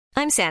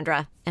I'm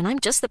Sandra, and I'm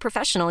just the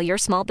professional your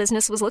small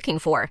business was looking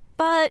for.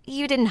 But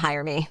you didn't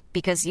hire me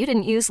because you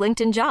didn't use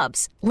LinkedIn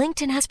Jobs.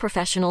 LinkedIn has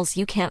professionals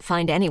you can't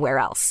find anywhere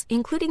else,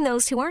 including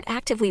those who aren't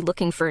actively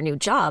looking for a new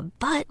job,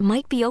 but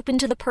might be open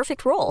to the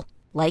perfect role,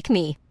 like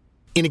me.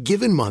 In a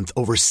given month,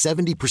 over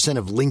 70%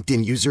 of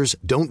LinkedIn users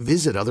don't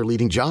visit other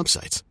leading job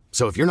sites.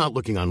 So if you're not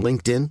looking on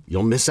LinkedIn,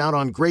 you'll miss out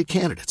on great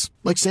candidates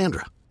like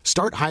Sandra.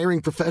 Start hiring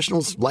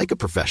professionals like a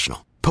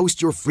professional.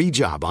 Post your free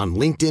job on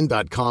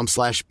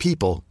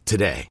linkedin.com/people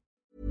today.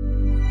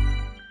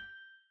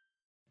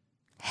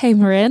 Hey,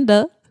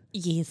 Miranda.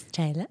 Yes,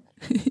 Taylor.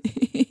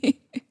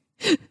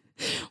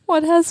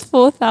 What has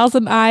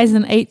 4,000 eyes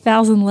and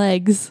 8,000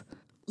 legs?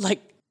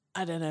 Like,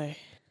 I don't know.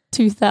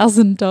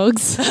 2,000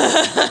 dogs.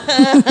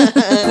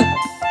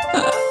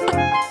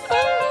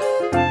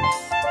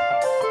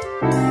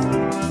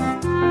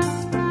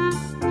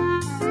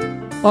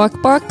 Bark,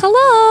 bark,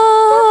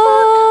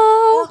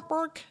 hello. Bark,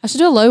 bark. I should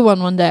do a low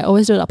one day. I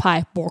always do it up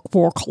high. Bark,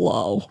 bark,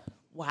 hello.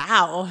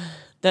 Wow.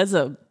 That's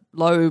a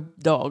low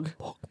dog.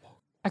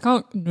 I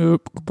can't.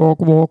 Nope. Bark,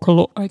 bark,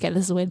 hello. Okay,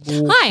 this is weird.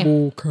 Hi.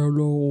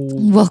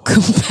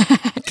 Welcome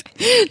back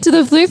to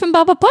the Floof and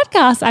Baba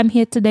podcast. I'm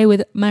here today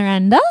with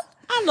Miranda.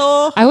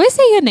 Hello. I always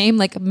say your name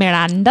like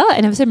Miranda.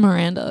 I never say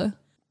Miranda.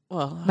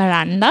 Well,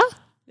 Miranda.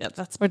 yeah,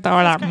 that's We're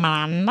talking about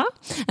Miranda.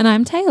 And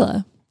I'm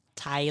Taylor.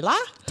 Taylor.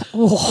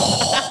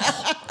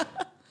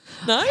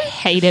 No?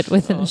 Hate it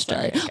with an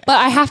Australian. Okay. But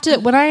I have to,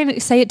 when I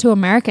say it to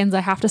Americans, I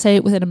have to say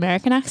it with an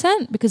American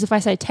accent because if I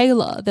say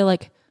Taylor, they're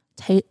like,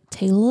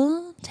 Taylor?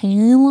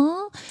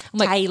 I'm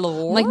like,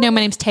 Taylor? I'm like, no,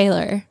 my name's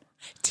Taylor.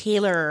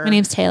 Taylor. My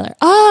name's Taylor.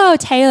 Oh,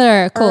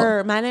 Taylor.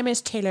 Cool. My name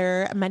is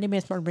Taylor. My name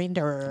is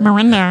Miranda.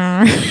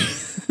 Miranda.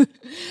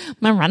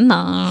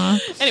 Miranda.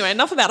 Anyway,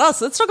 enough about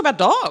us. Let's talk about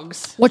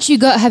dogs. What you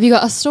got? Have you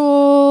got a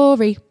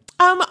story?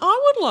 I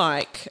would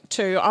like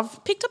to.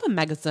 I've picked up a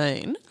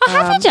magazine. Oh,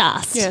 have you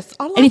just? Yes.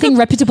 I like anything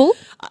reputable?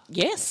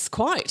 Yes,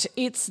 quite.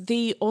 It's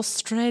the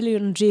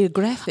Australian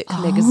Geographic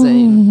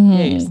magazine.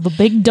 Yes. The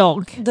big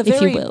dog,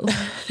 if you will.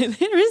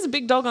 There is a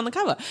big dog on the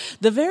cover.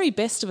 The very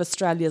best of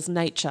Australia's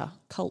nature,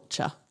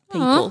 culture,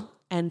 people,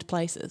 and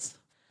places.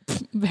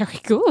 Very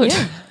good.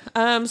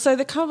 Yeah. So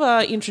the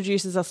cover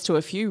introduces us to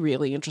a few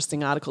really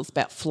interesting articles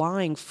about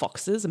flying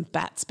foxes and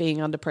bats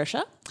being under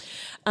pressure.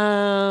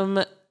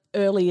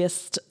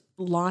 Earliest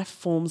life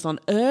forms on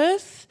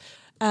Earth,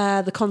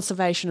 the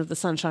conservation of the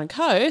Sunshine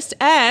Coast,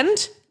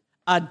 and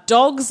a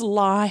dog's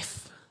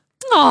life.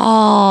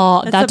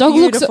 Oh, that dog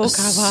looks cover.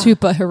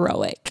 super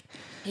heroic.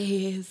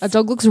 He is. A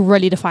dog looks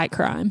ready to fight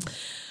crime.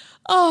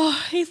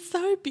 Oh, he's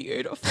so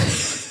beautiful.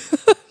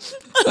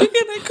 I'm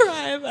going to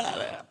cry about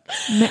it.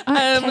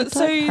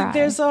 So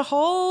there's a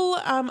whole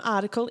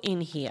article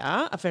in here,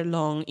 a very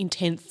long,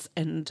 intense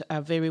and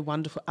a very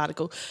wonderful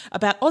article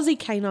about Aussie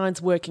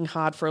canines working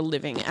hard for a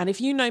living. And if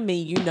you know me,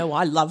 you know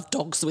I love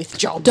dogs with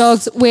jobs.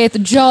 Dogs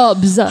with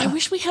jobs. I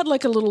wish we had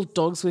like a little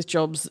dogs with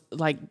jobs,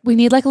 like we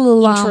need like a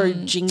little intro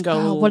jingle.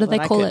 Oh, what do they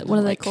call it? What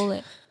do they call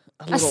it?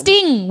 A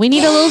sting. We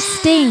need a little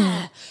sting.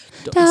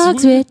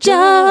 Dogs with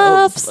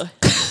jobs.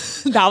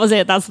 That was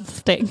it. That's the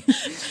sting.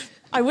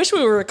 I wish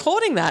we were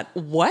recording that.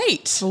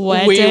 Wait a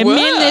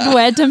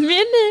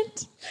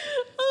minute.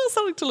 Oh,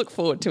 something to look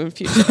forward to in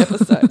future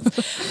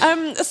episodes.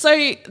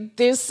 So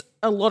there's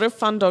a lot of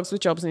fun dogs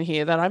with jobs in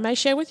here that I may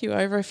share with you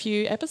over a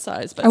few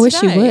episodes. But I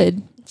wish you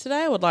would.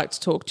 Today I would like to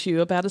talk to you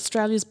about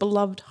Australia's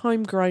beloved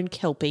homegrown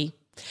Kelpie.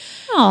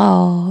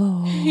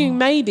 Oh. Who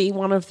may be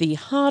one of the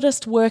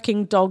hardest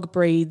working dog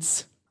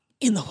breeds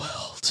in the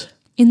world.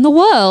 In the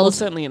world? Well,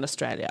 certainly in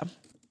Australia.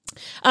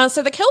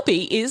 So the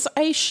Kelpie is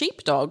a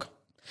sheepdog.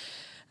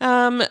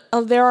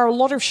 There are a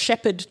lot of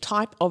shepherd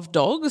type of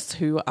dogs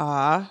who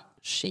are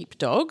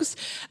sheepdogs,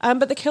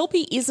 but the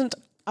Kelpie isn't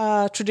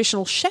a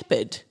traditional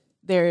shepherd.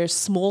 They're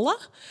smaller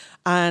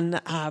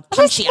and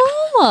punchier.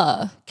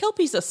 Smaller.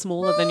 Kelpies are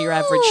smaller than your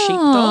average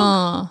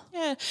sheepdog.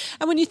 Yeah,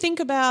 and when you think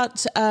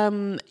about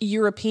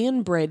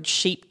European bred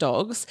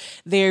sheepdogs,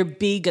 they're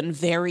big and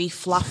very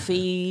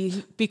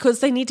fluffy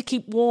because they need to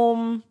keep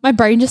warm. My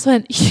brain just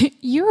went,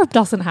 Europe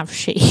doesn't have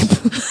sheep.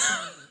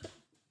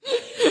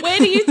 Where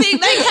do you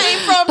think they came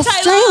from, Taylor?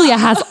 Australia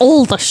has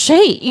all the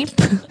sheep.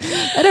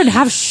 They don't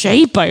have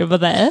sheep over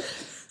there.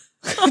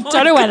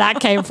 Don't know where that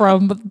came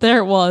from, but there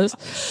it was.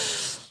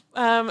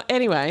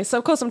 Anyway, so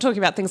of course I'm talking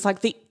about things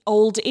like the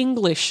Old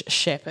English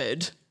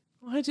Shepherd.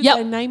 Why did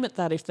they name it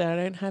that if they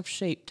don't have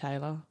sheep,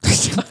 Taylor?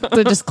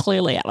 They're just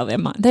clearly out of their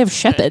mind. They have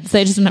shepherds.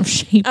 They just don't have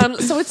sheep.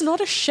 So it's not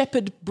a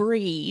shepherd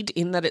breed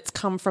in that it's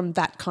come from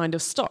that kind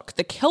of stock.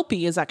 The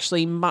Kelpie is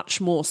actually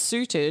much more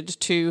suited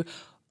to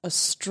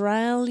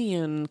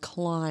Australian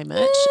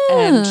climate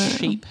and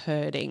sheep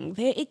herding.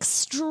 They're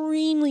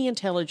extremely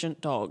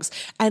intelligent dogs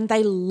and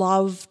they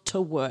love to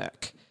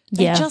work.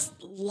 They just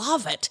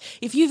love it.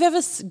 If you've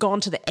ever gone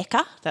to the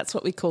Ekka, that's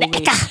what we call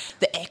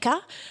the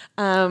Ekka.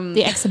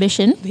 The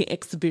exhibition. The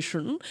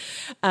exhibition.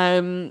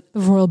 The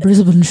Royal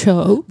Brisbane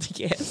Show.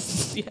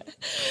 Yes. Yeah.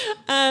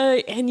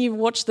 And you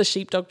watch the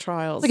sheepdog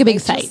trials. Like a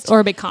big fete or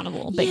a big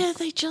carnival. Yeah,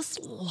 they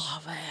just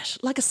love it.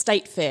 Like a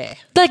state fair.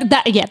 Like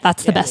that. Yeah,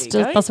 that's the best.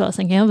 That's what I was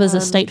thinking of, is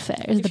a state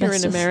fair. Is if the you're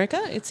best in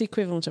America, it's the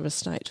equivalent of a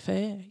state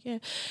fair. Yeah.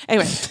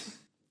 Anyway.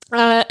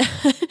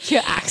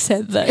 Your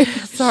accent though.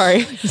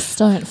 Sorry.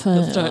 State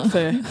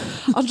fair.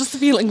 I'm just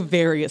feeling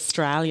very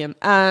Australian.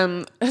 They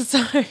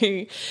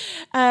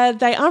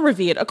are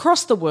revered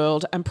across the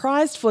world and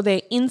prized for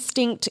their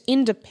instinct,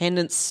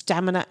 independence,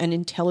 stamina and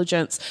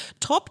intelligence.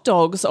 Top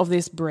dogs of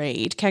this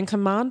breed can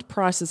command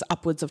prices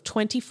upwards of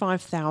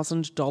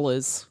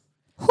 $25,000.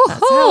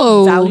 That's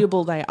how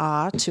valuable they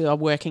are to a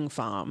working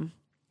farm.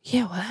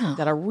 Yeah, wow.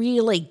 That a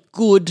really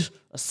good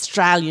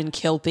Australian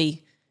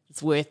Kelpie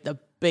is worth the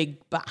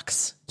big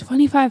bucks.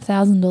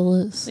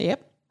 $25,000.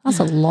 Yep. That's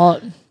a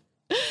lot.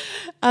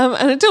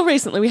 And until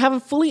recently, we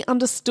haven't fully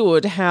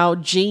understood how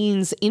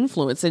genes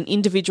influence an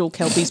individual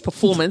Kelpie's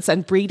performance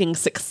and breeding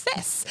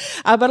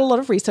success. But a lot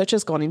of research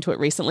has gone into it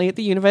recently at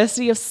the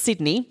University of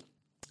Sydney,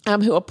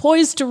 who are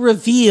poised to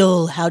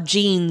reveal how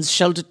genes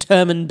shall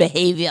determine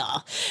behaviour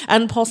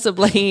and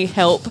possibly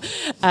help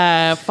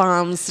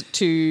farms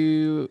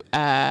to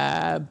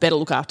better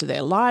look after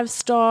their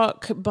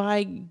livestock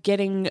by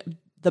getting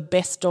the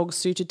best dog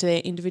suited to their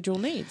individual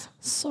needs.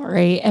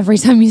 Sorry, every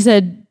time you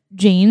said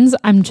jeans,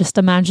 I'm just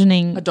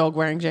imagining a dog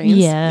wearing jeans.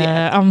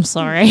 Yeah. I'm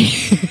sorry.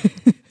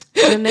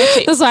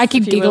 Genetics, that's why I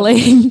keep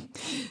giggling.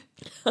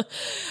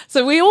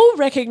 So we all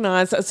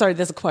recognise, sorry,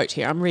 there's a quote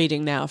here. I'm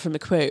reading now from a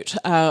quote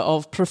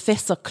of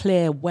Professor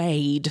Claire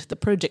Wade, the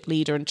project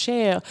leader and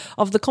chair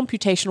of the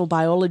computational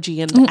biology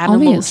and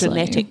animal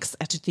genetics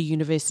at the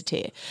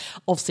University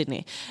of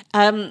Sydney.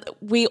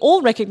 We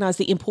all recognise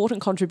the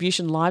important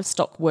contribution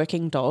livestock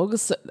working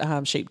dogs,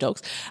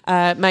 sheepdogs,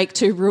 make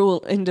to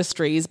rural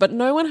industries, but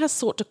no one has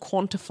sought to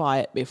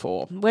quantify it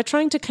before. We're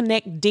trying to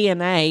connect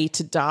DNA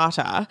to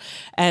data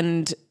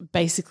and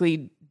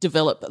basically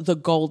develop the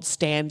gold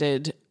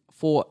standard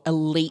for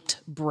elite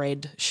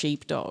bred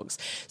sheepdogs.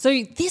 So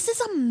this is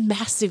a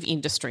massive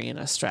industry in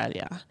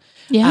Australia.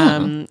 Yeah,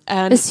 and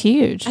it's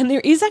huge. And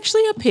there is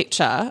actually a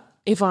picture,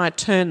 if I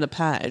turn the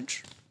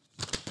page.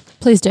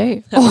 Please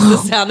do. That was the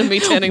sound of me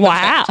turning the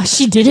page. Wow,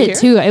 she did it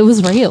too. It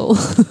was real.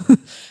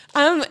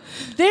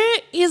 There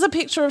is a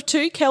picture of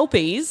two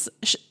Kelpies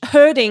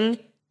herding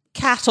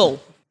cattle.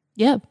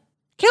 Yep.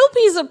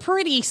 Kelpies are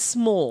pretty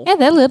small. Yeah,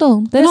 they're little.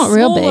 They're not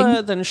real big.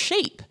 Smaller than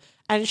sheep.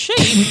 And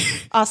sheep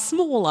are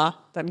smaller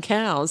than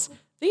cows.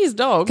 These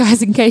dogs.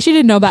 Guys, in case you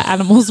didn't know about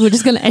animals, we're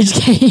just going to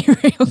educate you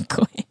real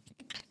quick.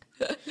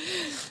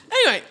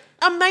 Anyway,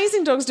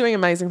 amazing dogs doing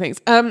amazing things.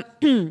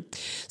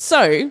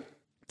 So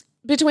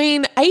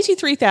between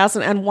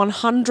 83,000 and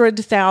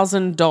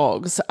 100,000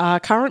 dogs are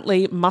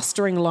currently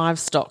mustering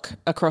livestock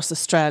across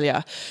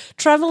Australia,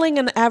 travelling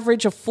an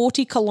average of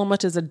 40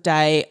 kilometres a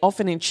day,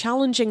 often in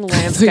challenging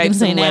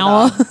landscapes and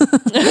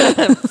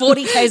weather.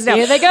 40 k's an hour.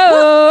 Here they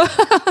go.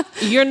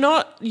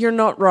 You're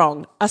not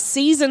wrong. A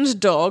seasoned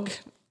dog,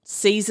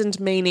 seasoned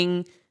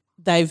meaning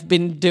they've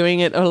been doing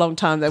it a long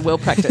time. They're well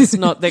practiced,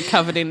 not they're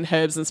covered in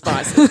herbs and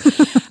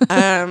spices.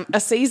 A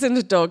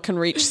seasoned dog can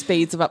reach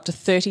speeds of up to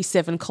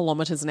 37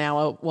 kilometres an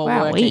hour while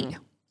working.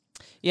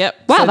 Yep.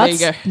 Wow, so that's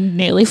there you go.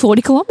 Nearly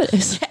 40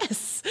 kilometres.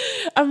 Yes.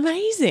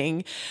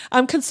 Amazing.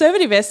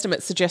 Conservative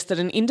estimates suggest that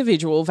an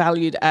individual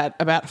valued at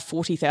about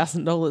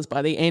 $40,000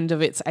 by the end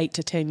of its 8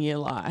 to 10 year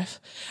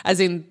life, as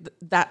in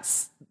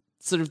that's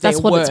sort of their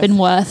worth. That's what it's been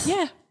worth.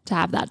 Yeah. To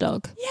have that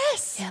dog.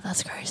 Yes. Yeah,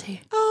 that's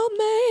crazy.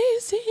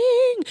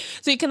 Amazing.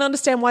 So you can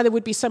understand why there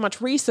would be so much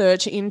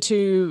research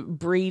into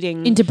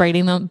breeding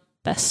the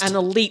best. An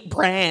elite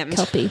brand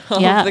Kelpie.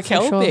 of the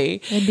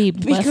Kelpie. Sure. It'd be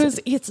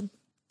because it's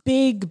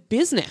big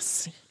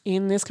business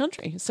in this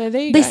country. So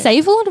there you go. They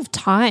save a lot of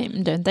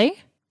time, don't they?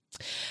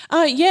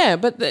 Yeah,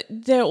 but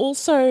they're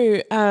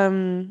also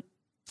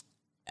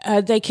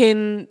they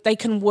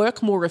can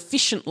work more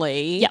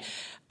efficiently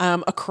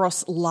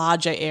across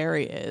larger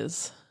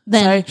areas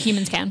than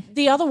humans can.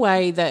 The other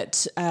way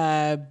that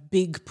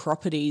big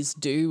properties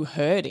do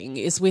herding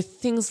is with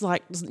things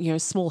like,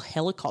 small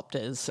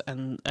helicopters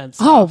and stuff.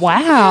 Oh,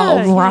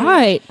 wow.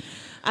 Right.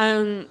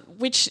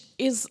 Which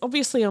is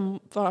obviously a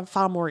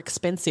far more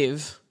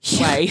expensive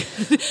way.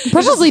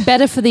 Probably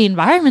better for the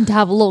environment to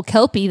have a little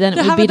Kelpie than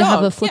it would be to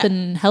have a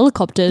flipping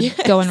helicopter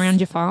going around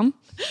your farm.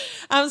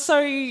 So,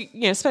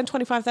 spend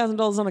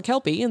 $25,000 on a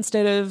Kelpie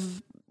instead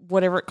of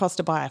whatever it costs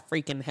to buy a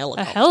freaking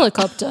helicopter. A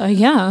helicopter,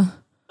 yeah.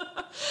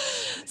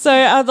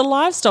 So the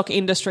livestock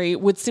industry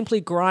would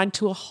simply grind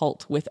to a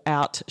halt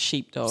without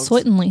sheepdogs.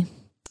 Certainly.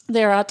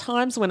 There are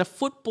times when a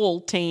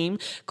football team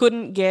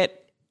couldn't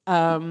get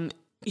in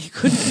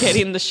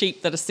the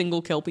sheep that a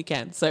single Kelpie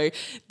can. So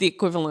the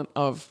equivalent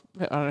of,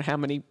 I don't know how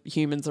many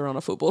humans are on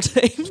a football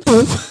team.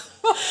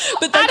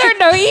 But I don't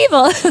know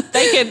either.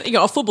 They can,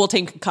 a football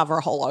team can cover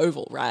a whole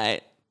oval,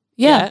 right?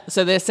 Yeah.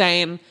 So they're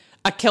saying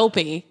a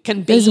Kelpie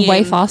can be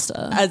way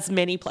faster. as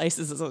many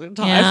places as a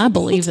time. Yeah, I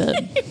believe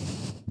it.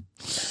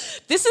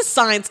 This is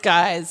science,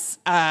 guys.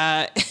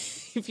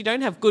 If you don't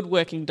have good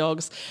working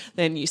dogs,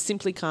 then you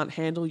simply can't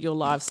handle your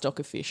livestock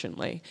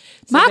efficiently.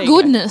 So My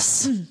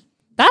goodness.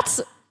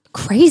 That's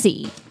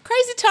crazy.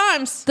 Crazy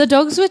times. The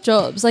dogs with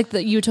jobs, like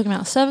you were talking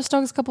about service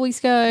dogs a couple weeks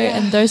ago,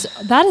 and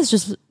that is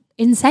just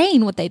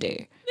insane what they do.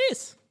 It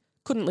is.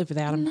 Couldn't live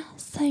without them.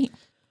 Insane.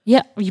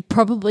 Yeah, you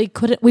probably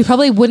couldn't. We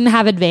probably wouldn't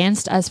have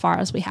advanced as far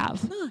as we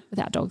have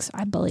without dogs,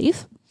 I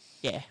believe.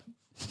 Yeah.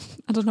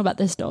 I don't know about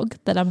this dog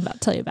that I'm about to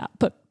tell you about,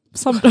 but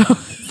some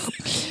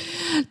dogs.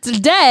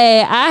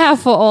 Today, I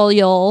have for all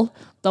y'all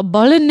the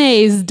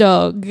Bolognese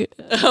dog.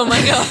 Oh, my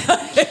God.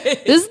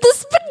 This is the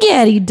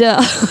spaghetti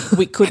dog.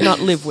 We could not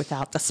live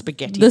without the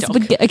spaghetti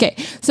dog. Okay,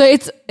 so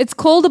it's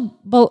called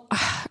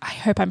I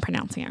hope I'm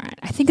pronouncing it right.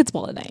 I think it's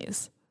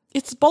Bolognese.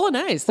 It's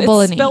bolognese.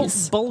 Bolognese. It's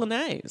spelled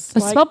bolognese.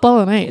 It's spelled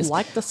Bolognese.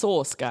 Like the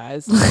sauce,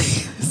 guys.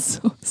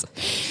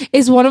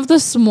 Is one of the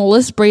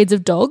smallest breeds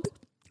of dog.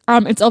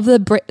 It's of the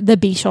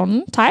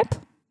Bichon type.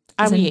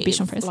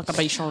 Bichon Frise. Like a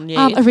Bichon,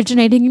 yeah.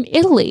 Originating in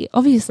Italy,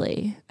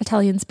 obviously.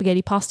 Italian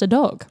spaghetti pasta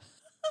dog.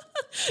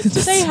 Do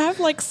they have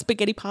like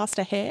spaghetti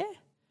pasta hair?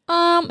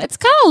 It's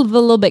kind of a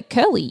little bit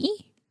curly.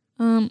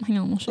 Hang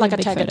on, like a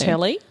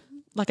tagliatelle?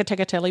 Like a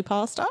tagliatelle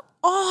pasta?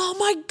 Oh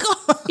my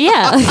God.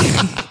 Yeah.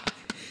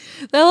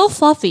 They're little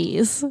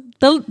fluffies.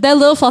 They're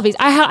little fluffies.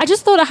 I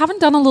just thought I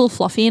haven't done a little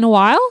fluffy in a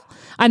while.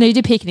 I know you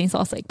did Pekingese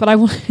last week, but I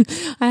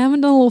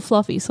haven't done a little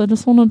fluffy, so I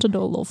just wanted to do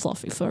a little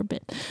fluffy for a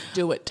bit.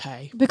 Do it,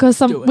 Tay.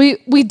 Because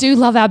we do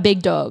love our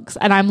big dogs,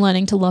 and I'm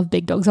learning to love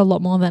big dogs a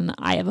lot more than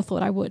I ever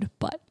thought I would.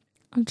 But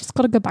I've just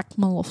got to go back to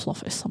my little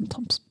fluffies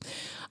sometimes.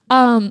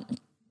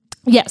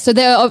 Yeah, so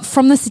they're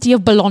from the city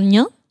of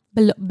Bologna.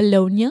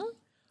 Bologna.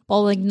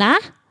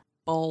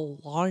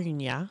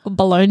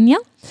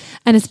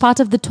 And it's part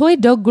of the toy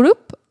dog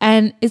group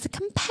and is a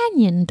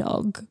companion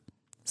dog.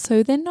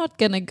 So they're not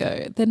going to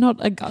go. They're not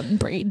a gun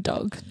breed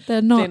dog.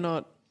 They're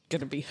not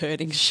going to be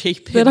herding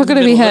sheep. They're not going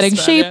to be herding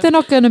sheep. They're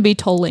not going to be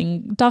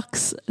tolling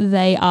ducks.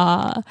 They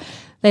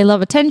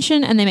love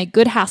attention and they make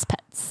good house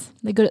pets.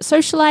 They're good at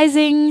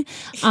socializing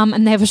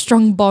and they have a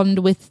strong bond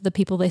with the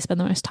people they spend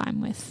the most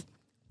time with.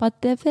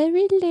 But they're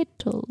very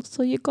little,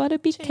 so you got to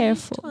be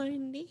careful.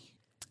 Tiny.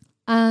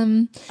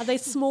 Are they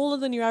smaller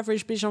than your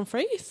average Bichon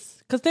Frise?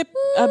 Because they're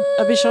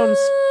Bichons.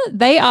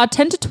 They are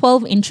 10 to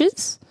 12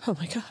 inches. Oh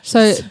my gosh.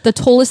 So the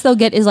tallest they'll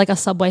get is like a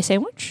Subway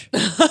sandwich.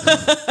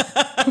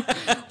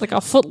 Like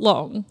a foot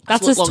long.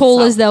 That's as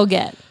tall as they'll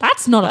get.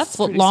 That's not a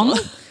foot long.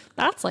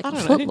 That's like a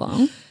foot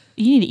long.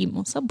 You need to eat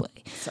more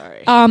Subway.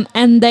 Sorry.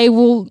 And they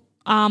will,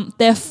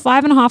 they're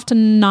 5.5 to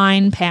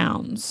 9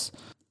 pounds.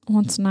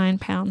 What's 9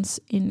 pounds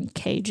in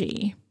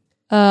kg?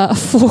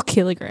 4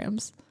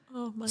 kilograms.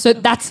 Oh my so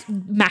God. That's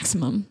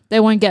maximum. They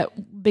won't get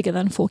bigger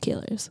than 4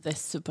 kilos. They're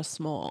super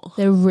small.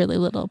 They're really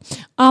little.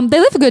 They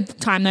live a good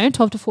time though,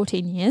 12 to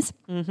 14 years.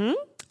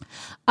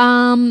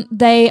 Mm-hmm.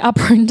 They are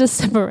prone to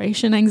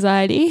separation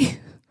anxiety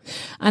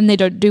and they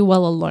don't do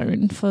well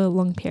alone for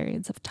long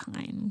periods of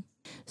time.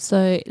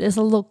 So there's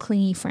a little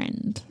clingy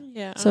friend.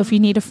 Yeah. So if you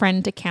need a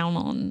friend to count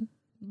on,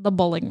 the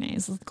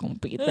Bolognese is going to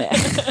be there.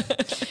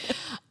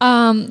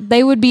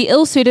 They would be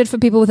ill-suited for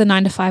people with a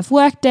 9-to-5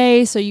 work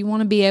day. So you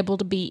want to be able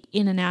to be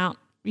in and out,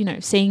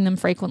 seeing them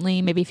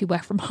frequently. Maybe if you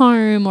work from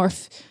home or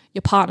if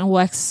your partner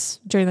works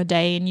during the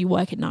day and you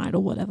work at night or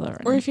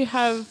whatever. Or if you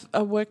have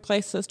a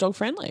workplace that's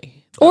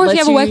dog-friendly. Or if you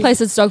have a workplace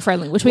that's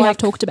dog-friendly, which we have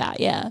talked about,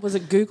 yeah. Was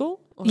it Google?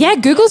 Yeah,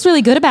 Google's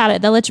really good about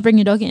it. They'll let you bring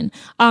your dog in.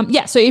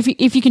 So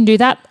if you can do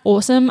that,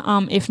 awesome.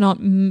 If not,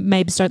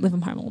 maybe just don't leave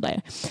them home all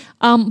day.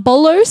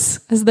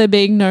 Bolos, as they're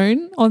being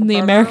known on the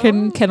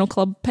American Kennel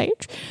Club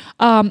page,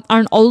 are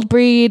an old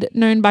breed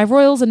known by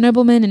royals and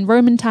noblemen in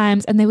Roman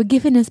times, and they were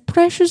given as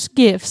precious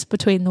gifts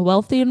between the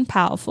wealthy and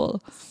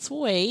powerful.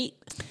 Sweet.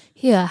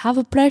 Here, have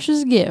a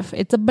precious gift.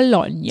 It's a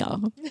Bologna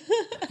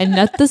and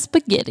not the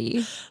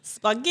spaghetti.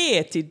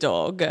 Spaghetti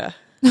dog.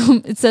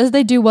 It says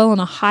they do well on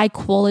a high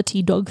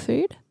quality dog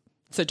food.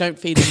 So don't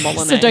feed them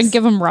bolognese. So don't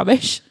give them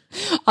rubbish.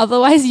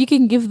 Otherwise, you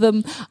can give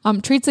them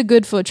treats are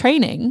good for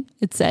training,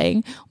 it's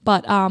saying,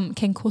 but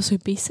can cause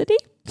obesity.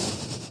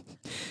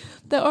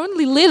 They're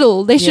only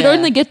little. They should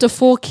only get to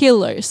 4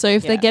 kilos. So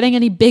if they're getting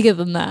any bigger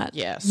than that,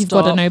 you've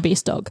got an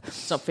obese dog.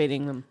 Stop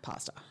feeding them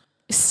pasta.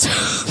 Stop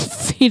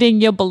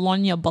feeding your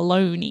bologna.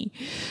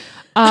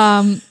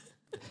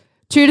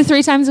 2 to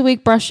 3 times a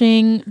week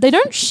brushing. They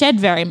don't shed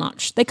very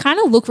much. They kind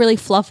of look really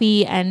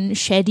fluffy and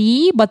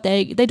sheddy, but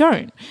they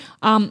don't.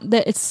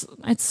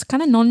 It's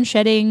kind of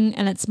non-shedding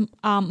and it's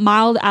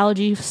mild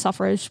allergy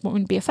sufferers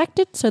won't be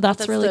affected. So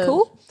that's really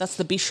cool. That's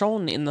the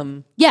Bichon in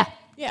them. Yeah.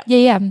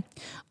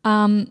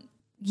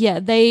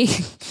 They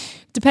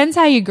depends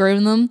how you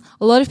groom them.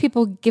 A lot of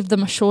people give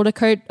them a shorter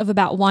coat of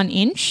about 1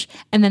 inch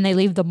and then they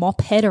leave the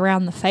mop head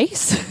around the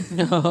face.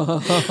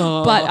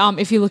 But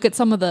if you look at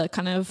some of the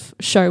kind of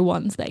show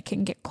ones, they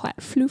can get quite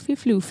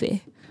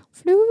floofy.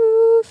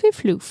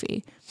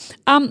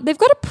 They've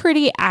got a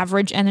pretty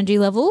average energy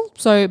level,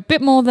 so a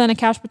bit more than a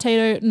couch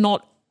potato,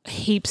 not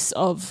heaps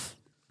of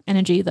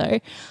energy though.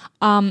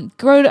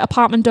 Grow to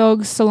apartment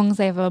dogs so long as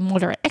they have a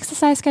moderate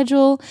exercise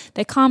schedule.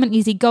 They're calm and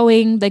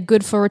easygoing. They're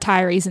good for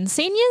retirees and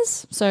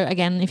seniors. So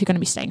again, if you're going to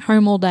be staying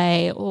home all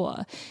day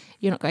or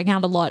you're not going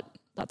out a lot,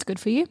 that's good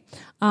for you.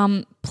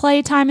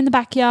 Playtime in the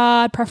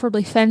backyard,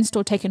 preferably fenced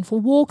or taken for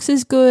walks,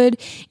 is good.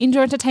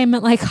 Indoor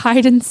entertainment like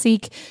hide and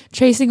seek,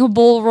 chasing a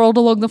ball rolled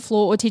along the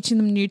floor, or teaching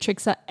them new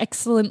tricks are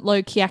excellent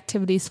low-key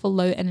activities for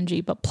low energy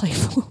but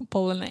playful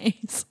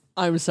Bolognese.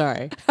 I'm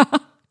sorry.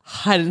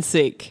 Hide and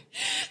seek.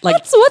 Like,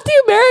 that's what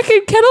the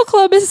American Kennel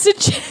Club is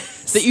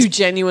suggesting. That you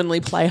genuinely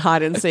play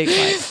hide and seek.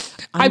 Like,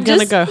 I'm going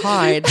to go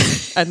hide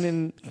and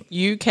then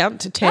you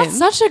count to 10. That's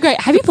such a great...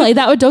 Have you played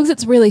that with dogs?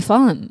 It's really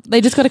fun.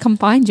 They just got to come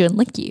find you and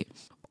lick you.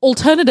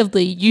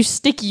 Alternatively, you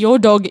stick your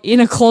dog in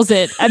a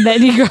closet and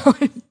then you go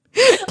and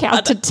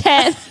count to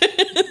 10.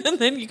 And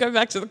then you go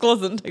back to the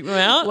closet and take them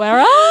out. Where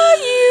are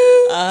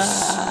you?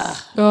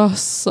 Oh,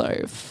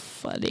 so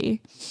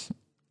funny.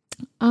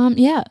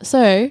 Yeah,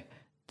 so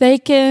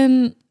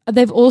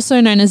they've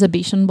also known as a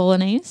Bichon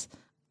Bolognese.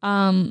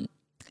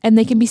 And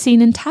they can be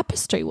seen in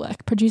tapestry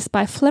work produced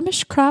by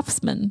Flemish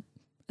craftsmen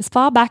as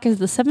far back as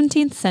the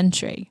 17th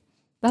century.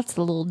 That's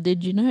the little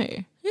did you know.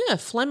 Yeah,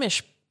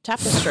 Flemish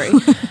tapestry.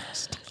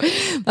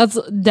 That's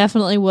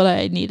definitely what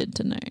I needed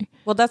to know.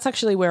 Well, that's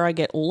actually where I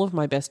get all of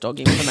my best dog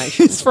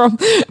information. It's from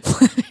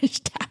Flemish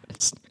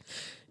tapestry.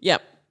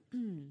 Yep.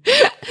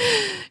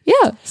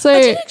 Yeah. So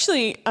I did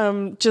actually,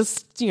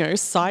 just,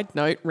 side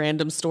note,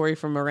 random story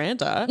from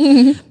Miranda.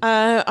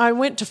 I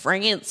went to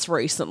France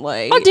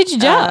recently. Oh, did you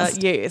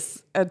just? Yes.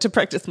 To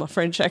practice my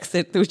French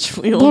accent, which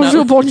we all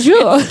bonjour, know.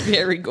 Bonjour.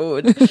 Very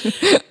good.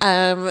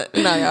 No,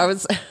 I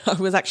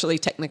was actually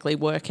technically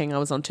working. I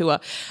was on tour.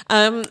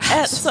 On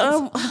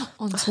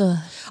tour.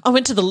 I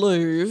went to the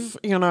Louvre,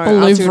 The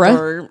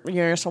Louvre?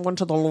 Yes, I went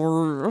to the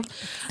Louvre.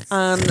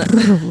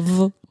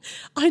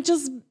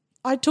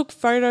 I took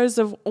photos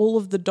of all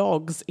of the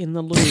dogs in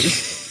the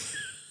Louvre.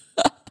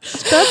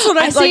 That's what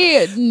I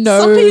see.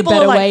 No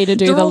better way to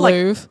do the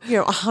Louvre.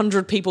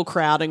 100 people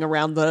crowding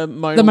around the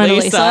Mona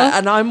Lisa,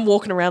 and I'm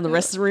walking around the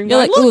rest of the room.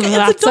 You're going, look,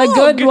 that's a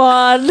good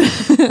one.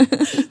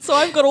 So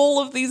I've got all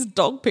of these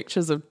dog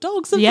pictures of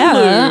dogs in the Yeah,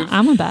 Louvre.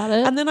 I'm about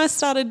it. And then I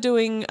started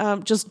doing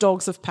just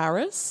dogs of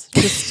Paris,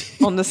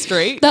 just on the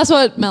street. That's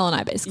what Mel and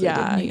I basically did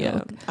in New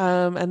York.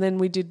 And then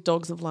we did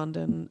dogs of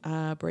London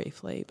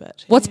briefly.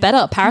 But what's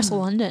better, Paris or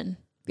London?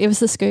 Give us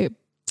the scoop.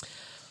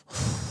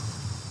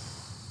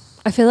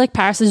 I feel like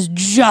Paris is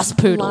just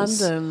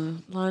poodles.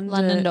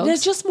 London dogs.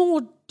 There's just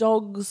more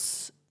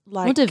dogs,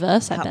 like more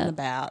diverse, out I bet. and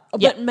about.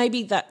 Yep. But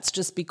maybe that's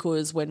just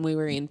because when we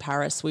were in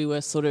Paris, we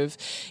were sort of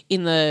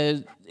in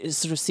the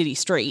sort of city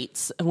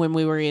streets, and when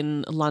we were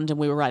in London,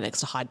 we were right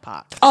next to Hyde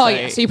Park. Oh,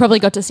 yeah. So you probably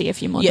got to see a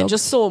few more dogs. Yeah,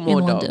 just saw more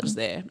in dogs London.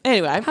 there.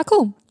 Anyway. How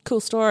cool. Cool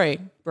story,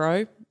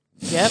 bro.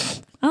 Yep.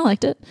 I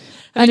liked it.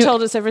 Have you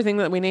told us everything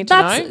that we need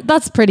to know?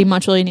 That's pretty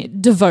much all you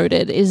need.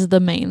 Devoted is the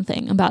main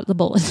thing about the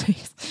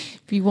Bolognese.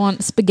 If you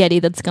want spaghetti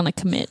that's going to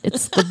commit,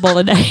 it's the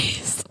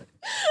Bolognese.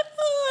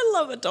 I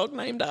love a dog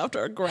named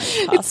after a great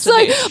pasta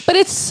dish. But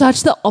it's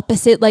such the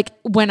opposite. Like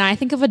when I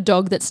think of a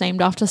dog that's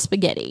named after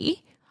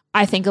spaghetti,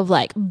 I think of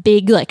like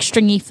big, like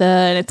stringy fur,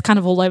 and it's kind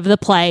of all over the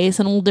place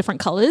and all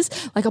different colors.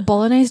 Like a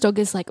Bolognese dog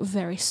is like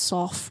very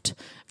soft,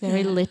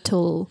 very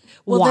little,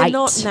 white. They're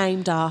not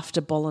named after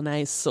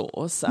Bolognese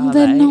sauce, are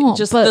They're they? not,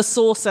 Just but the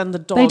sauce and the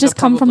dog. they just are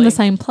come from probably the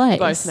same place.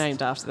 Both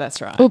named after.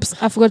 That's right.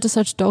 Oops, I forgot to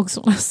search dogs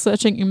when I was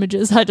searching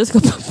images. I just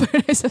got the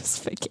photos of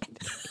spaghetti.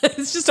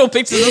 It's just all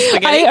pictures of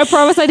spaghetti. I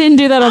promise I didn't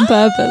do that on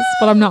purpose,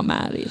 but I'm not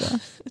mad either.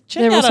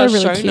 Check They're out also our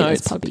really show cute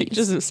notes as for puppies.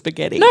 pictures of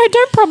spaghetti. No,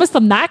 don't promise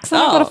them that, because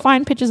I've got to Oh.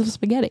 find pictures of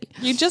spaghetti.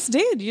 You just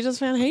did. You just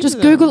found heaps Just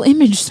of them. Google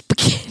image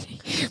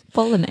spaghetti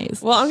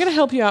Bolognese. Well, I'm going to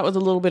help you out with a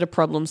little bit of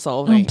problem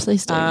solving. Oh,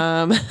 please do.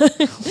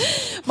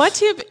 My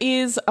tip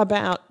is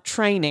about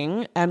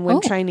training and when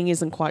Oh. training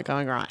isn't quite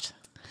going right.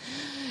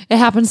 It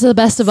happens to the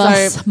best of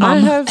us, So I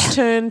Mum. have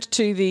turned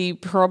to the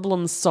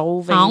problem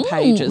solving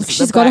pages. at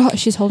She's the got back-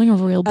 she's holding a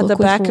real book at the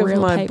with back of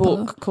real my paper.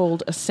 book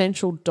called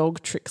Essential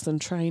Dog Tricks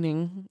and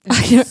Training.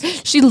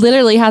 She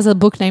literally has a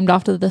book named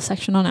after the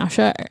section on our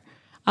show.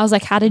 I was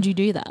like, "How did you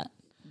do that?"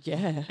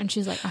 Yeah. And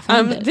she's like, "I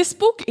found it." This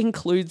book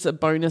includes a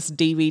bonus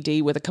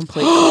DVD with a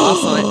complete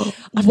class on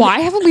it. Why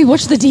haven't we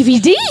watched the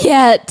DVD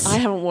yet? I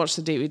haven't watched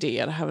the DVD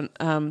yet. I haven't.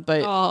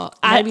 But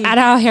At, maybe at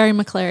our Harry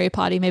McClary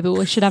party, maybe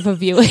we should have a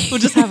viewing. we'll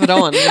just have it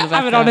on. In the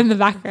have it on in the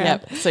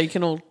background. Yep. So you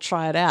can all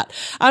try it out.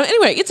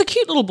 Anyway, it's a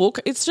cute little book.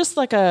 It's just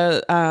like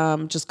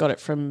a just got it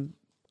from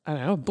I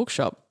don't know a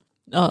bookshop.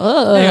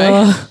 Oh.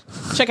 Anyway,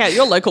 check out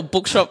your local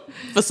bookshop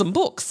for some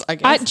books. I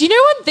guess. Do you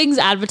know when things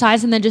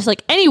advertise and they're just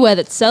like anywhere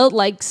that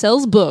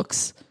sells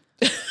books,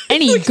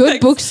 any good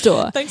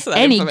bookstore, thanks for that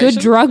any good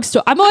information.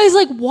 drugstore? I'm always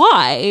like,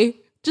 why?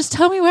 Just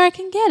tell me where I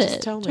can get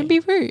it. tell me. Don't be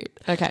rude.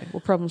 Okay,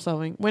 well, problem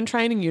solving. When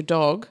training your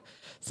dog,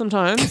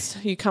 sometimes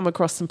you come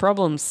across some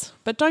problems,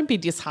 but don't be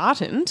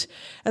disheartened,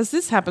 as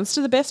this happens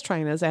to the best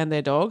trainers and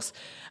their dogs.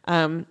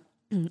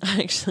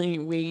 Actually,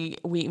 we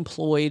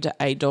employed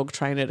a dog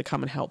trainer to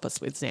come and help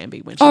us with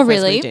Zambi when she Oh, first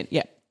really? moved in.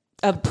 Yeah.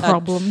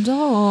 problem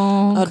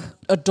dog.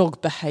 A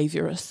dog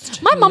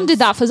behaviorist. My mum did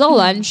that for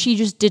Zola and she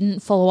just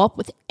didn't follow up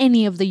with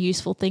any of the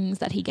useful things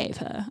that he gave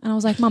her. And I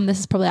was like, Mum, this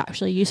is probably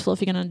actually useful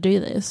if you're going to do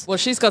this. Well,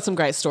 she's got some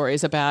great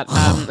stories about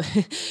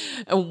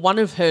one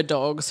of her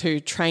dogs who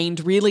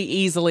trained really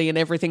easily and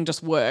everything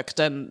just worked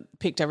and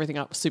picked everything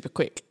up super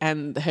quick.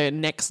 And her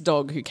next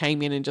dog who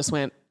came in and just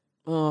went,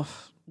 oh,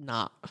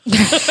 nah.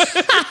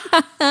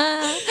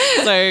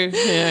 So,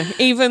 yeah,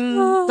 even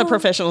the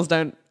professionals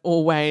don't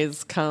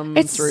always come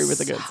through with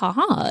the goods.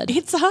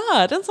 It's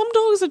hard. And some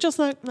dogs are just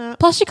like, nah.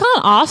 Plus, you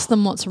can't ask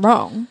them what's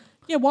wrong.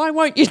 Yeah, why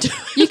won't you do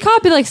it? You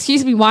can't be like,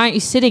 excuse me, why aren't you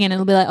sitting? And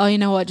it'll be like, oh, you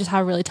know what, just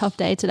had a really tough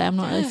day today. I'm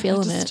not really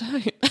feeling it.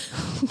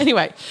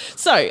 Anyway,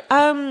 so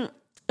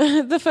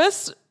the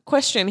first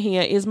question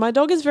here is my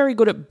dog is very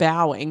good at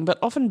bowing, but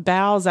often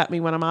bows at me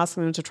when I'm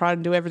asking them to try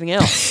and do everything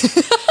else.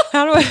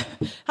 How do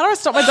I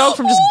stop my dog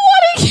from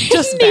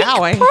just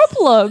bowing?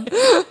 Problem.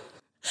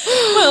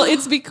 Well,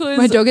 it's because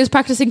my dog is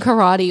practicing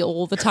karate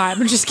all the time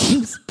and just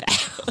keeps bowing.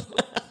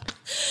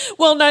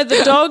 Well, no,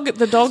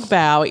 the dog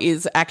bow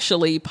is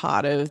actually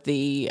part of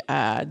the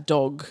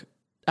dog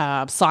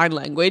sign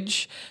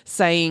language,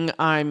 saying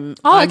I'm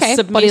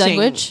submitting. Body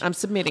language. I'm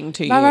submitting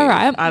to you.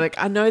 Right.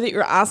 I know that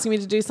you're asking me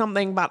to do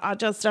something, but I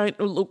just don't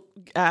look.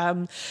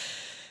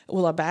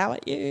 Will I bow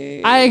at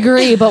you? I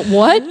agree, but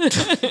what?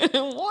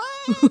 What?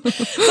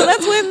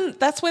 So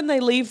that's when they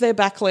leave their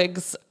back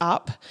legs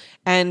up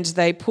and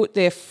they put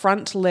their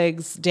front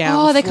legs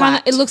down. Oh, they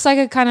flat. it looks like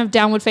a kind of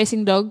downward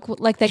facing dog,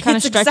 like they're kind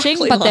of stretching,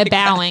 exactly but like they're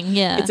bowing. that.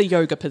 Yeah, it's a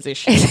yoga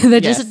position. they're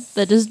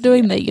just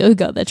doing their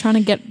yoga. They're trying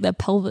to get their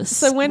pelvis.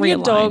 So when your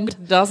realigned.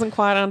 dog doesn't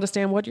quite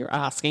understand what you're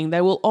asking, they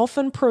will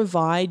often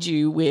provide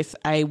you with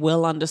a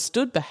well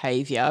understood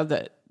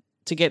behavior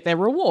to get their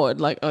reward.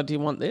 Like, oh, do you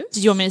want this?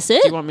 Do you want me to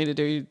sit? Do you want me to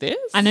do this?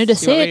 I know to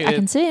sit. I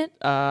can sit.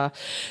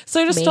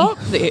 So to stop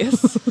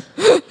this,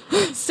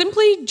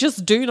 simply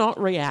just do not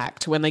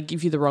react when they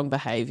give you the wrong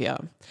behavior.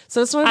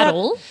 So it's not At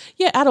all?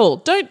 Yeah, at all.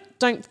 Don't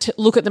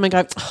look at them and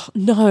go, oh,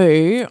 no,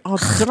 did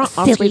I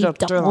ask you to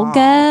do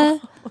that?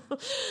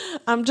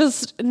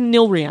 Just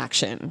nil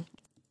reaction.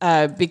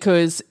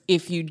 Because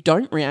if you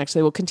don't react,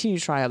 they will continue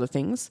to try other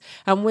things.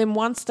 And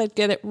once they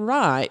get it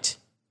right,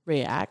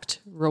 react,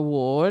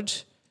 reward.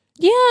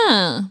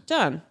 Yeah.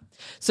 Done.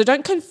 So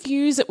don't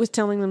confuse it with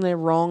telling them they're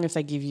wrong if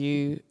they give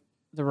you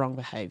the wrong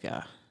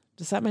behavior.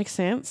 Does that make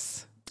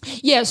sense?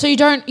 Yeah, so you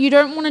don't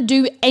want to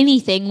do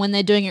anything when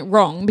they're doing it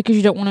wrong because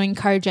you don't want to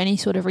encourage any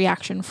sort of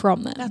reaction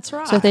from them. That's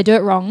right. So if they do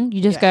it wrong,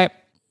 you just go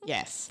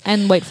yes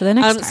and wait for the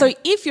next time. So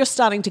if you're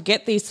starting to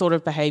get these sort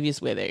of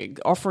behaviors where they're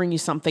offering you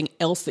something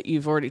else that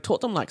you've already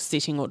taught them, like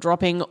sitting or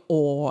dropping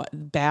or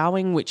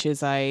bowing, which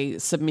is a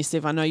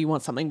submissive, I know you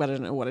want something but I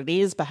don't know what it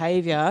is,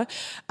 behavior,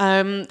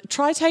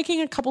 try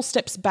taking a couple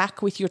steps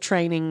back with your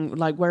training,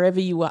 like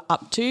wherever you were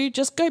up to,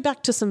 just go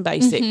back to some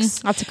basics.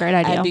 That's a great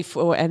idea.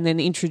 And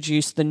then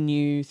introduce the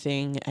new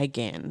thing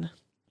again.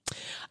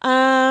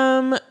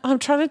 I'm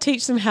trying to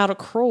teach them how to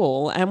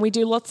crawl, and we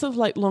do lots of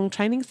like long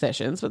training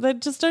sessions, but they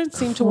just don't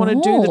seem to want to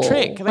do the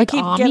trick. They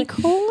like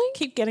crawling?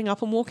 keep getting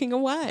up and walking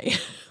away.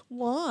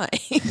 Why?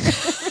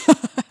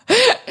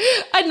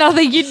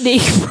 Another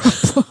unique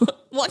problem.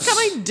 What can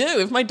I do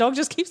if my dog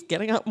just keeps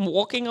getting up and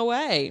walking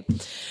away?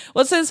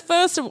 Well, it says,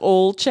 first of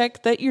all,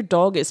 check that your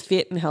dog is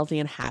fit and healthy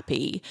and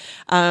happy.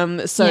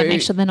 Make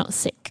sure they're not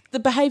sick. The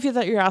behavior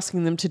that you're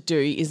asking them to do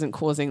isn't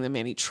causing them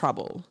any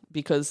trouble,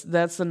 because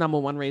that's the number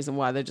one reason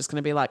why they're just going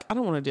to be like, I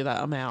don't want to do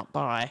that. I'm out.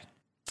 Bye.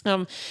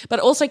 But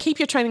also keep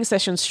your training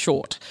sessions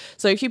short.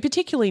 So if you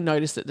particularly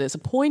notice that there's a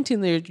point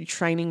in the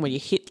training where you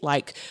hit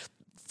like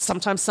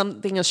sometimes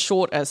something as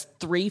short as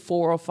 3,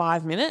 4 or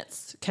 5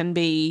 minutes can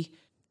be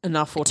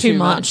enough or too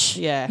much.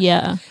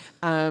 Yeah.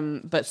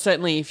 But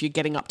certainly if you're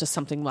getting up to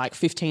something like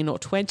 15 or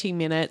 20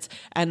 minutes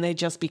and they're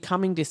just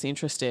becoming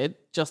disinterested,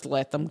 just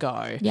let them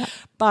go. Yeah.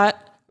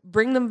 But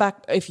bring them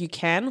back if you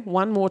can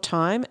one more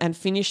time and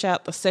finish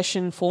out the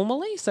session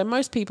formally. So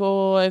most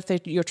people, if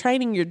you're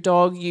training your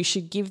dog, you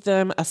should give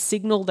them a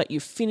signal that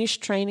you've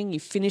finished training,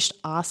 you've finished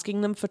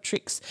asking them for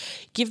tricks,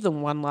 give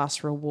them one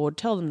last reward,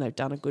 tell them they've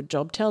done a good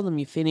job, tell them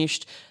you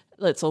finished.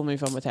 Let's all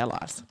move on with our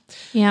lives.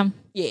 Yeah.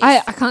 Yes.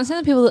 I can't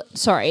stand the people that,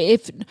 sorry,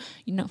 if,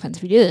 no offense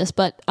if you do this,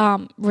 but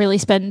really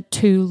spend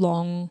too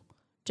long,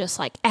 just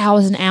like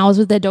hours and hours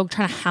with their dog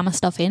trying to hammer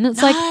stuff in.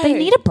 It's like they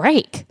need a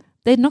break.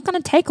 They're not going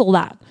to take all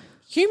that.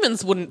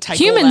 Humans wouldn't take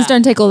all that. Humans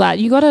don't take all that.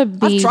 You got to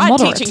be I've tried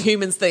moderate. teaching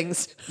humans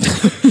things.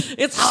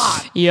 It's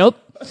hard. Yep.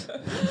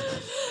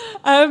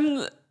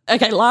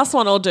 Okay, last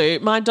one I'll do.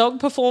 My dog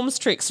performs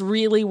tricks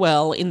really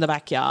well in the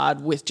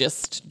backyard with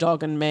just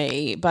dog and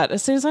me, but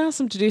as soon as I ask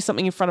him to do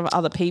something in front of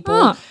other people...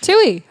 Oh,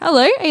 Tui,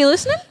 hello, are you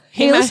listening?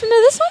 Are you listening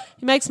to this one?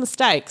 He makes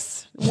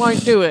mistakes.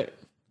 Won't do it.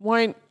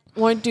 Won't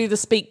do the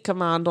speak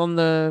command on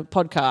the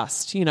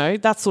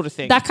podcast, that sort of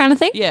thing. That kind of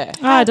thing? Yeah.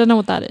 I don't know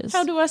what that is.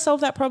 How do I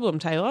solve that problem,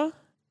 Taylor?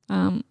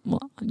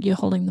 Well, you're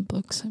holding the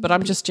books. But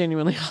I'm just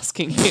genuinely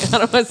asking you,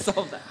 how do I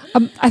solve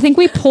that? I think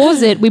we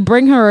pause it, we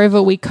bring her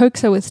over, we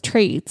coax her with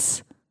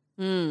treats,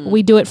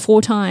 We do it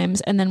 4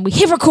 times and then we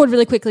hit record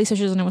really quickly so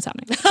she doesn't know what's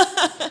happening.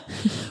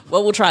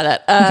 Well, we'll try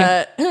that.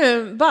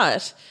 Okay.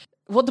 But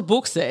what the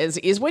book says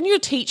is when you're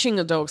teaching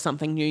a dog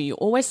something new, you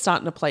always start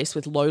in a place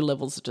with low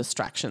levels of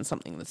distraction,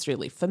 something that's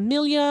really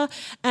familiar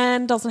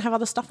and doesn't have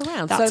other stuff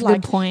around. That's so a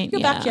good point,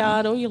 your yeah.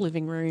 backyard or your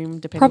living room,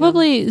 depending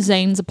Probably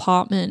Zane's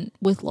apartment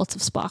with lots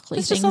of sparkly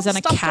There's just things and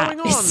lots a of stuff cat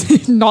going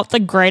is not the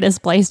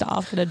greatest place to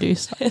ask her to do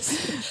stuff.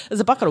 There's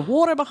a bucket of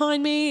water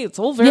behind me. It's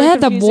all very Yeah,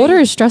 the confusing. water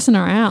is stressing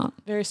her out.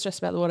 Very stressed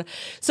about the water.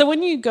 So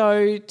when you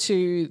go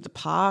to the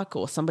park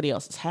or somebody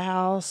else's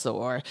house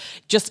or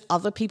just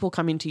other people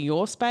come into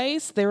your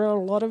space, there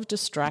are a lot of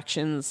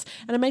distractions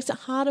and it makes it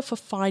harder for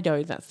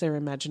Fido. That's their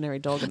imaginary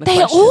dog. In the They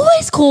question.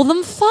 always call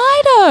them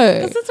Fido.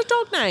 Because it's a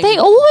dog name. I've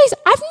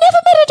never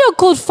met a dog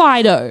called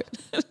Fido.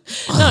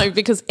 No,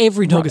 because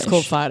every dog is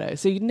called Fido.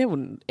 So you never,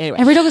 anyway.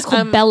 Every dog is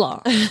called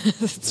Bella.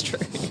 That's true.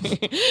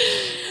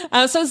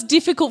 So it's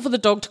difficult for the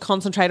dog to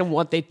concentrate on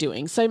what they're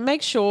doing. So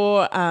make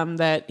sure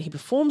that he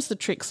performs the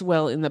tricks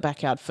well in the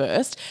backyard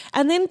first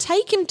and then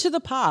take him to the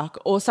park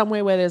or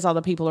somewhere where there's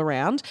other people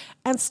around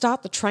and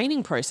start the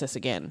training process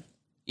again.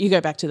 You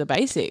go back to the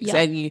basics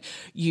and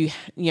you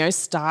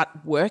start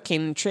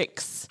working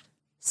tricks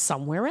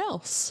somewhere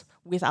else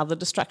with other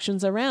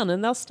distractions around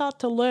and they'll start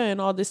to learn,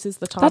 this is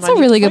the time That's I a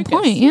need really to good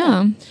focus. point,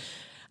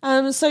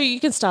 yeah. So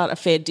you can start a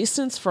fair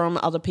distance from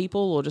other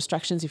people or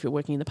distractions if you're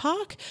working in the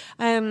park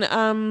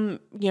and,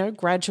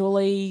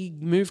 gradually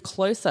move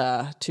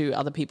closer to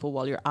other people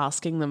while you're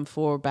asking them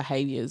for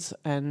behaviours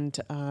and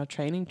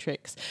training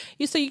tricks.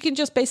 So you can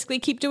just basically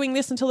keep doing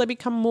this until they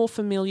become more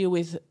familiar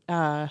with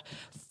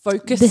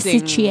focusing. The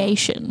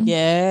situation.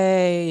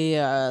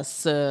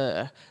 Yes.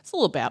 It's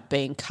all about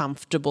being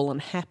comfortable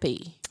and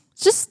happy.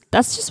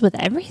 That's just with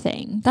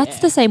everything. That's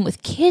the same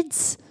with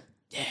kids.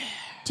 Yeah.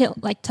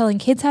 Telling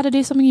kids how to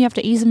do something, you have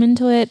to ease them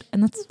into it,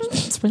 and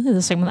it's really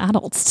the same with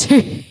adults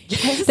too.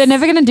 Yes. They're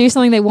never going to do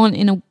something they want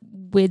in a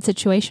weird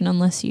situation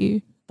unless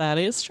you. That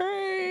is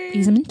true.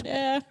 Ease them into it.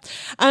 Yeah.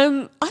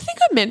 I think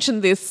I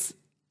mentioned this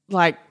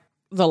the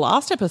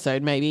last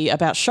episode maybe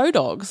about show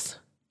dogs,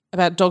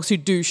 about dogs who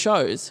do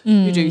shows,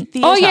 who do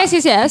theatre. Oh yes.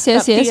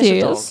 Theatre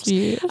dogs.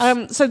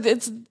 Yes. So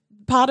it's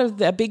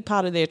a big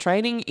part of their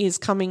training is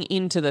coming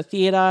into the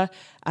theatre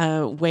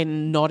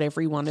when not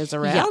everyone is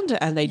around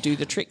and they do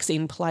the tricks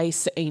in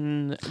place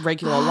in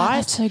regular light.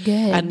 That's so good.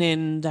 And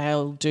then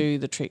they'll do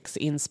the tricks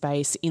in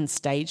space in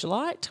stage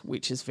light,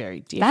 which is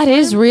very different. That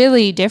is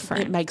really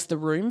different. It makes the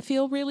room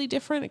feel really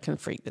different. It can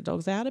freak the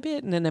dogs out a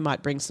bit. And then they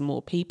might bring some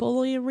more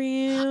people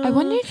around. I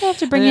wonder if they have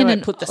to bring And in they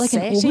might put the an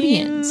set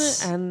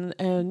audience. in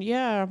and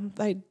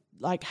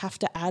they have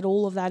to add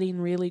all of that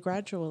in really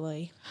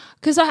gradually.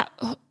 Because that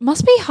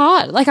must be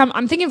hard.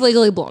 I'm thinking of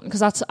Legally Blonde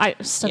because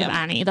instead of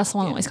Annie, that's the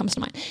one that always comes to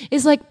mind.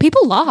 Is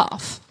people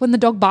laugh when the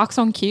dog barks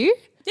on cue.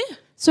 Yeah.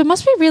 So it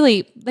must be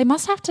really, they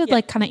must have to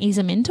kind of ease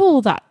them into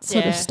all that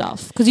sort of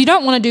stuff. Because you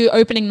don't want to do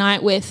opening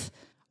night with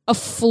a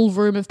full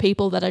room of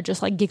people that are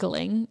just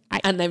giggling.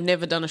 And they've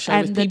never done a show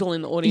with people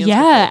in the audience.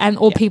 Yeah,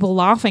 or people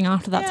laughing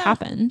after that's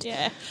happened.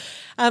 Yeah.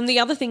 The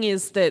other thing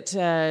is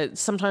that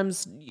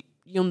sometimes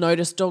you'll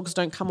notice dogs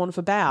don't come on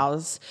for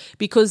bows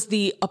because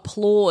the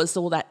applause,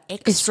 all that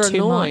extra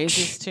noise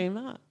is too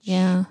much.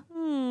 Yeah.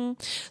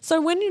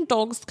 So when your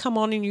dogs come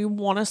on and you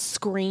want to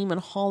scream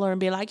and holler and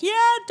be like, yeah,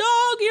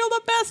 dog, you're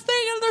the best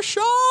thing in the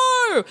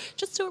show,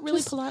 just do it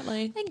really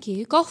politely. Thank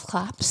you. Golf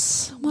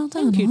claps. Well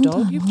done. Thank you, well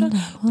dog. done, You've well done.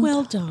 done.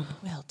 Well done.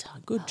 Well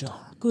done. Good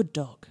dog. Good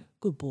dog.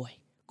 Good boy.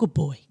 Good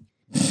boy.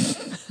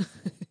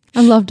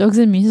 I love dogs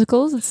in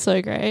musicals. It's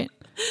so great.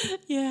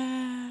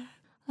 Yeah.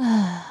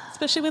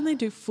 Especially when they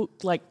do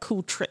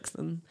cool tricks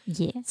and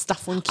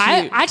stuff on cue.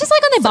 I just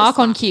like when they bark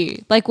on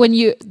cue. When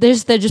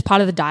they're just part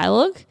of the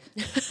dialogue.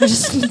 I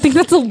just think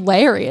that's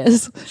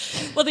hilarious.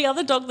 Well, the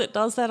other dog that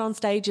does that on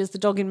stage is the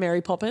dog in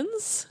Mary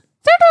Poppins.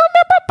 Is there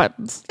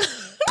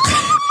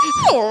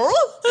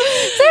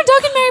a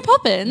dog in Mary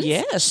Poppins?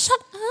 Yes. Shut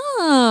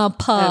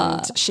up.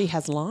 And she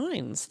has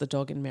lines, the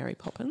dog in Mary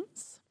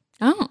Poppins.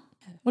 Oh.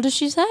 What does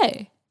she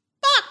say?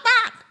 Bark,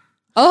 bark.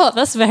 Oh,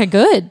 that's very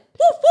good.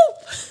 Woof,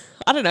 woof.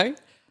 I don't know.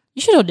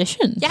 You should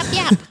audition. Yap,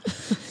 yap.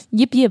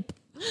 Yip, yip.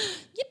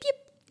 Yip, yip.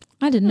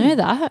 I didn't know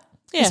that.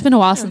 Yeah. It's been a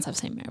while since I've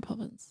seen Mary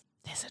Poppins.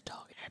 There's a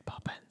dog in Mary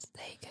Poppins.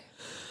 There you go.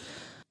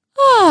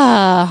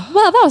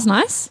 Well, that was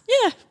nice.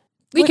 Yeah.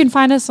 You can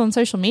find us on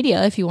social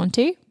media if you want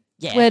to.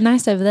 Yeah. We're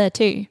nice over there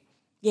too.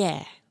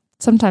 Yeah.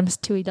 Sometimes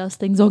Tui does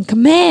things on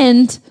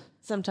command.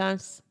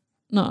 Sometimes.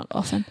 Not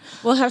often.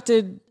 We'll have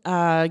to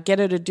get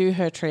her to do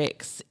her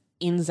tricks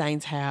in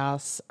Zane's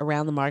house,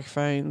 around the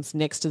microphones,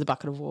 next to the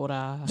bucket of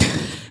water.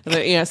 Sort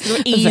of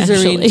ease her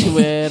into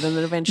it, and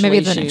then eventually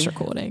maybe the next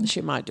recording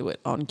she might do it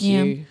on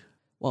cue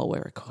while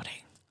we're recording.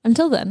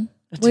 Until then,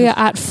 we are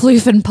at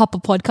Floof and Papa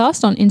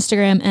Podcast on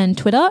Instagram and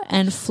Twitter,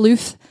 and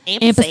Floof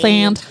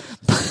ampersand.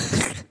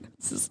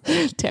 This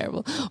is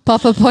terrible.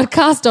 Papa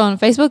Podcast on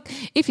Facebook.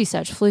 If you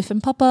search Floof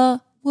and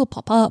Papa, we'll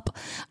pop up.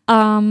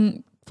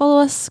 follow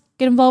us,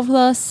 get involved with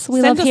us.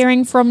 We Send love us-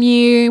 hearing from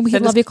you. We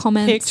Send love us your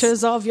comments.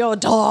 Pictures of your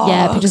dogs.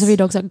 Yeah, pictures of your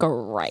dogs are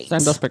great.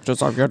 Send us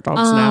pictures of your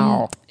dogs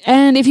now.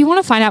 And if you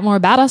want to find out more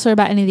about us or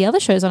about any of the other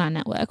shows on our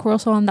network, we're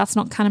also on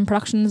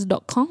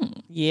that'snotcanonproductions.com.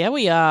 Yeah,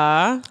 we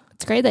are.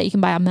 It's great that you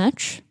can buy our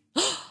merch.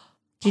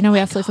 Do you know we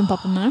have Floof and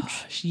Popper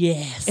merch?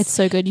 Yes. It's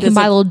so good. You can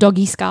buy little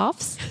doggy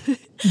scarves.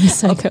 They're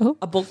so cool.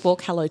 A Book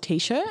Walk Hello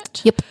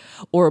t-shirt. Yep.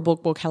 Or a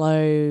Book Walk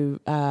Hello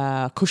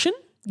cushion.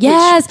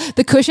 Yes,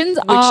 the cushions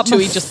are Which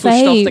Tui my just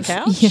pushed off the fave.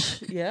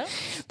 couch. Yeah. Yeah.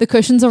 The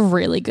cushions are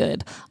really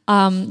good.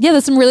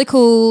 There's some really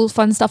cool,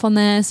 fun stuff on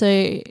there. So,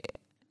 yeah,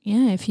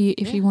 if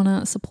you want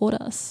to support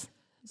us.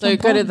 So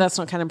go to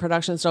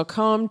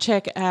that'snotcanonproductions.com,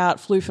 check out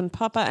Floof and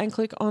Papa and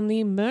click on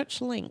the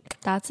merch link.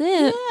 That's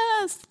it.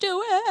 Yes,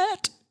 do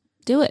it.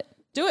 Do it.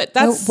 Do it.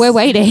 That's We're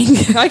waiting.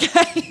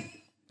 okay.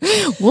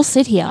 We'll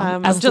sit here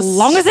as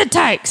long as it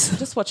takes. I'm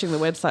just watching the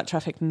website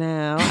traffic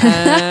now.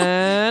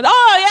 And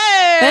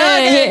yeah.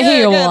 Hey, Okay,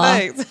 here you good,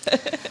 are.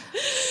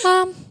 thanks.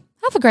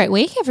 Have a great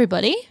week,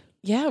 everybody.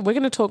 Yeah, we're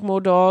going to talk more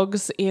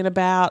dogs in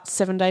about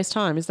 7 days'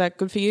 time. Is that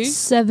good for you?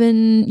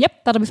 7.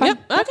 Yep, that'll be fine.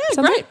 Yep. Okay,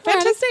 Sounds great. good. Alrighty.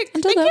 Fantastic.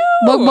 Until Thank then.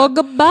 you. Bug, bug,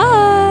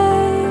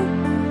 goodbye.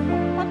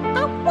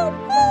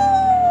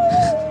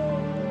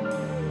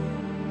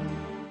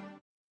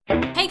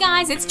 Hey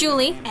guys, it's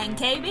Julie and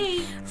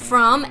KB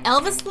from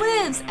Elvis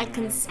Lives, a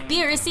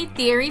conspiracy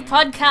theory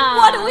podcast.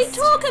 What do we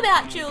talk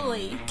about,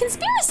 Julie?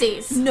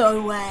 Conspiracies.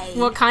 No way.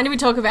 What kind do we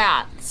talk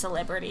about?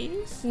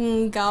 Celebrities,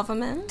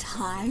 government.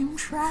 Time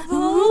travel?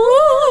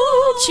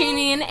 Ooh, tune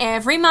in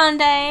every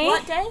Monday.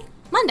 What day?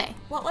 Monday.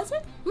 What was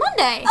it?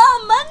 Monday.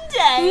 Oh,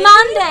 Monday.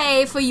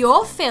 Monday for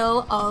your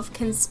fill of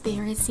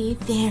conspiracy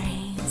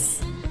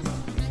theories.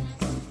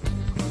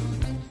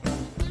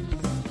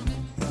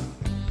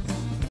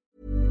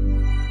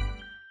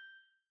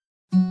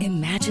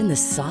 Imagine the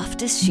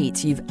softest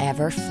sheets you've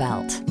ever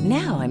felt.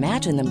 Now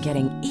imagine them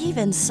getting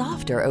even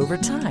softer over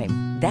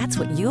time. That's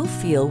what you'll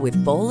feel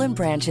with Boll &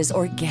 Branch's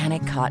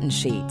organic cotton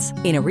sheets.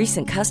 In a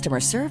recent customer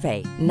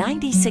survey,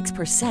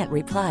 96%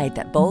 replied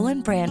that Boll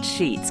 & Branch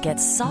sheets get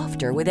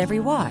softer with every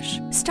wash.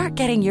 Start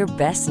getting your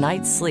best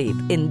night's sleep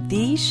in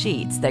these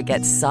sheets that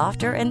get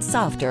softer and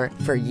softer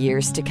for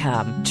years to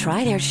come.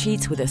 Try their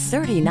sheets with a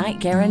 30-night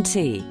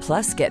guarantee.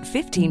 Plus, get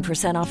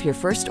 15% off your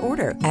first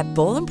order at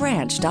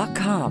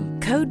bollandbranch.com.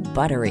 Code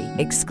BUTTERY.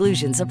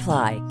 Exclusions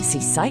apply.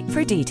 See site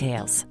for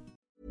details.